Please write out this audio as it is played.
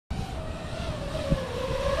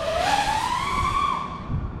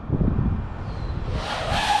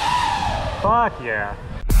Fuck yeah.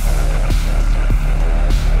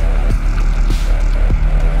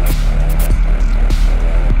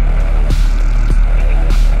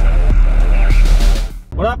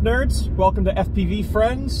 What up, nerds? Welcome to FPV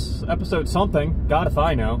Friends, episode something. God if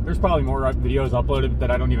I know. There's probably more videos uploaded that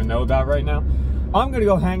I don't even know about right now. I'm gonna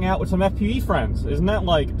go hang out with some FPV friends. Isn't that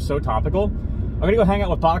like so topical? I'm gonna go hang out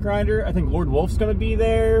with Bachgrinder. I think Lord Wolf's gonna be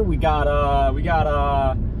there. We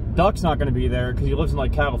got Duck's not gonna be there because he lives in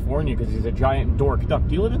like California because he's a giant dork. Duck,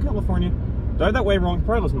 do you live in California? Did I have that way wrong? He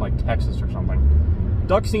probably lives in like Texas or something.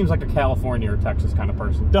 Duck seems like a California or Texas kind of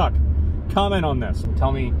person. Duck, comment on this and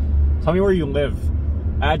tell me where you live.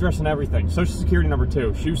 Address and everything. Social security number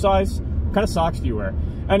 2. Shoe size? What kind of socks do you wear?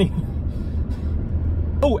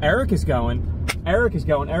 Oh, Eric is going. Eric is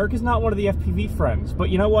going. Eric is not one of the FPV friends. But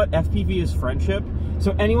you know what? FPV is friendship.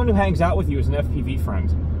 So anyone who hangs out with you is an FPV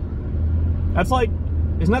friend. That's like,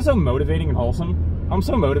 isn't that so motivating and wholesome? I'm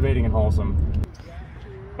so motivating and wholesome.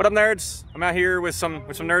 What up, nerds? I'm out here with some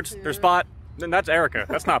nerds. There's Bot. And that's Erica.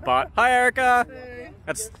 That's not Bot. Hi, Erica.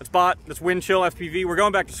 That's Bot. That's Wind Chill FPV. We're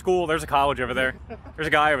going back to school. There's a college over there. There's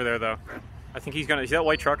a guy over there, though. I think he's gonna, see that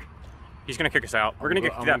white truck? He's gonna kick us out. We're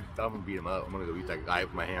gonna I'm gonna beat him up. I'm gonna go beat that guy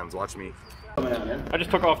with my hands. Watch me. I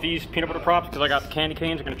just took off these peanut butter props because I got the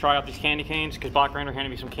CandyCanes. I'm gonna try out these CandyCanes because Bachgrinder handed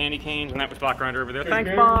me some CandyCanes, and that was Bachgrinder over there.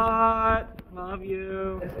 Thanks, Bot. Love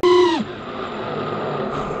you.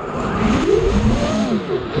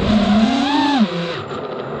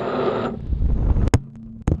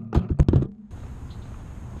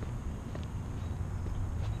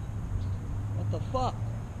 The fuck?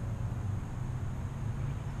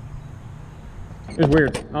 It's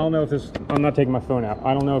weird. I don't know if this, I'm not taking my phone out.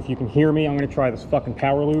 I don't know if you can hear me. I'm gonna try this fucking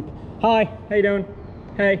power loop. Hi, how you doing?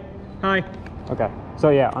 Hey, hi. Okay, so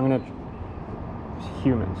yeah, I'm gonna, there's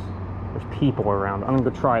humans. There's people around. I'm gonna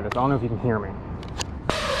go try this. I don't know if you can hear me.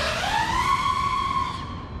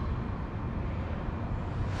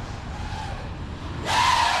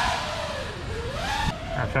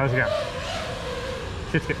 Alright, try this again.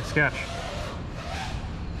 Shit's getting sketch.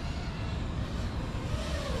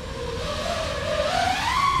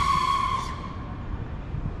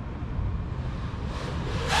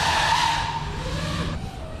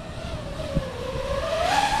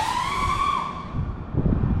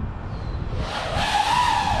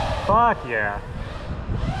 Fuck yeah.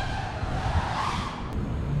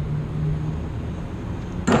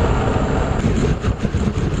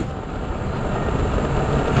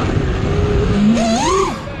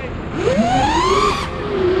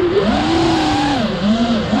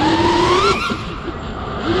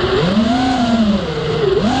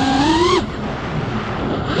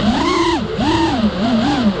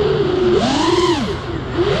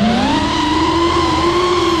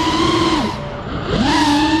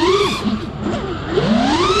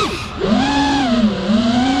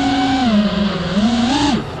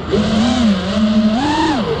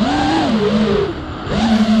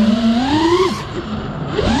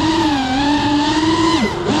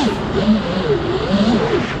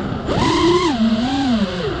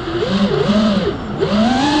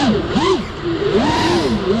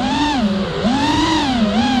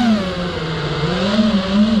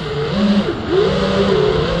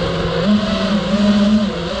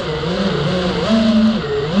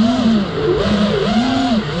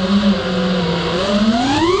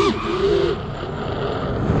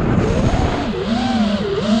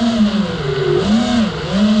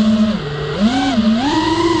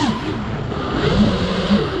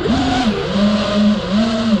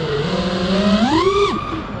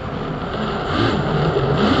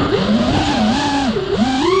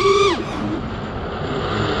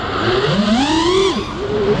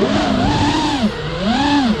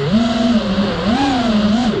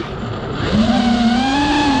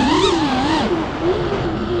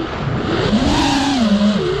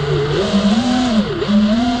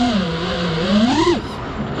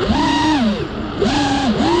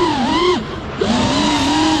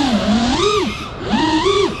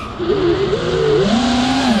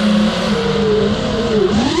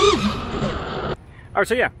 Alright,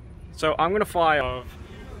 so yeah. So I'm gonna fly of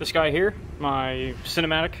this guy here, my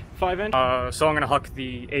cinematic 5-inch. So I'm gonna huck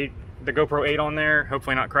the GoPro 8 on there,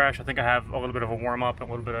 hopefully not crash. I think I have a little bit of a warm-up,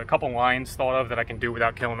 a couple lines thought of that I can do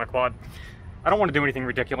without killing my quad. I don't want to do anything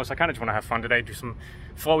ridiculous. I kind of just want to have fun today, do some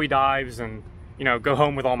flowy dives and, you know, go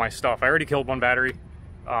home with all my stuff. I already killed one battery,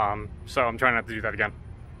 so I'm trying not to do that again.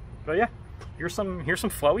 But yeah, here's some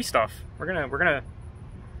flowy stuff. We're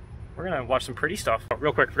gonna watch some pretty stuff. Oh,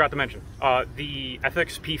 real quick, forgot to mention the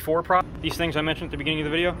Ethix P4 prop. These things I mentioned at the beginning of the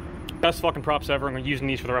video, best fucking props ever. I'm gonna be using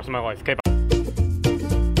these for the rest of my life. Okay, bye.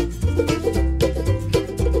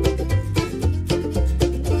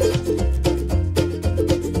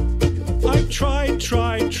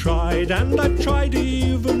 tried, and I've tried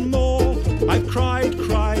even more. I've cried,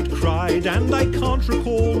 and I can't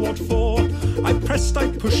recall what for. I pressed, I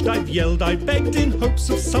pushed, I've yelled, I begged in hopes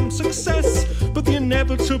of some success. But the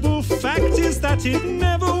inevitable fact is that it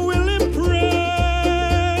never will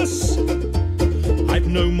impress. I've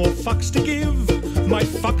no more fucks to give, my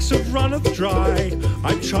fucks have runneth dry.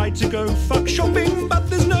 I've tried to go fuck shopping, but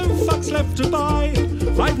there's no fucks left to buy.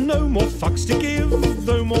 I've no more fucks to give,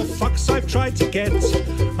 though more fucks I've tried to get.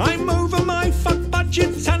 I'm over my fuck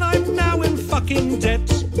budget and I'm now in fucking debt.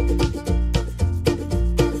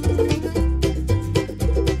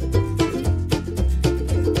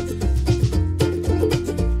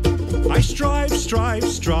 I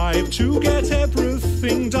strive to get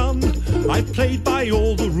everything done. I've played by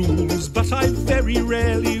all the rules, but I've very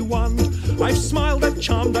rarely won. I've smiled, I've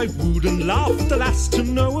charmed, I've wooed and laughed, alas, to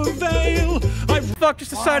no avail. Fuck,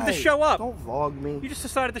 just decided to show up. Don't vlog me. You just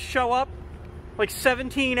decided to show up like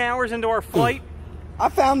 17 hours into our flight. I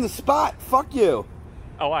found the spot. Fuck you.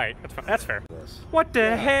 Oh, alright, that's fair. What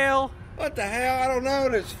the hell? What the hell? I don't know.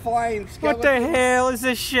 There's flying skeletons. What the hell is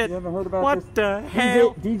this shit? You ever heard about what this? the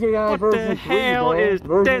hell? DJI what version the 3, hell bro. is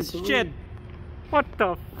Version this 3. shit? What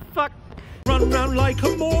the fuck? Run round like a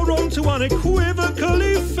moron to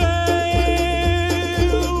unequivocally fail.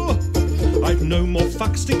 I've no more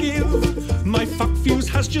fucks to give, my fuck fuse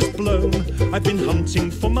has just blown. I've been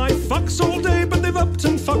hunting for my fucks all day, but they've upped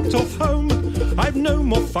and fucked off home. I've no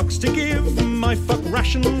more fucks to give, my fuck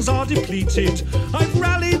rations are depleted. I've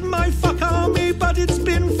rallied my fuck army, but it's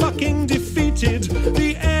been fucking defeated.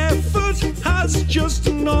 The effort has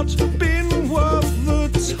just not been worth the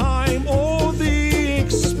time or the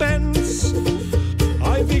expense.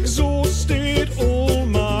 I've exhausted all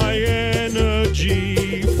my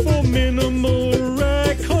energy for minimal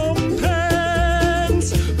recompense.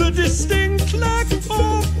 The distinct lack of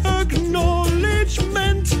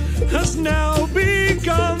acknowledgement has now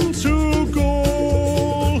begun to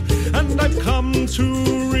gall, and I've come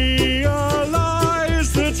to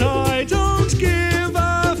realize that I don't give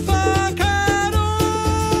a fuck at all.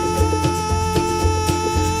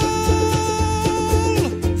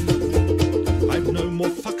 I've no more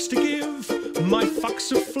fucks to give, my fucks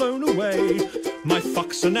have flown away. My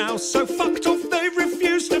fucks are now so fucked off they've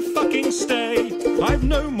refused to fucking stay. I've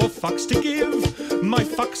no more fucks to give, my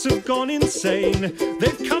fucks have gone insane.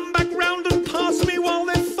 They've come back round and passed me while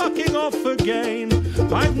they're fucking off again.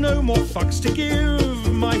 I've no more fucks to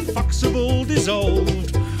give, my fucks have all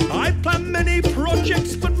dissolved. I plan many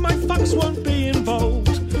projects but my fucks won't be involved.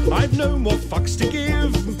 I've no more fucks to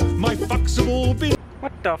give, my fucks have all been...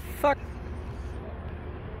 What the fuck?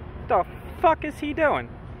 The fuck is he doing?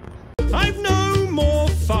 I've no more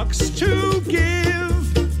fucks to give.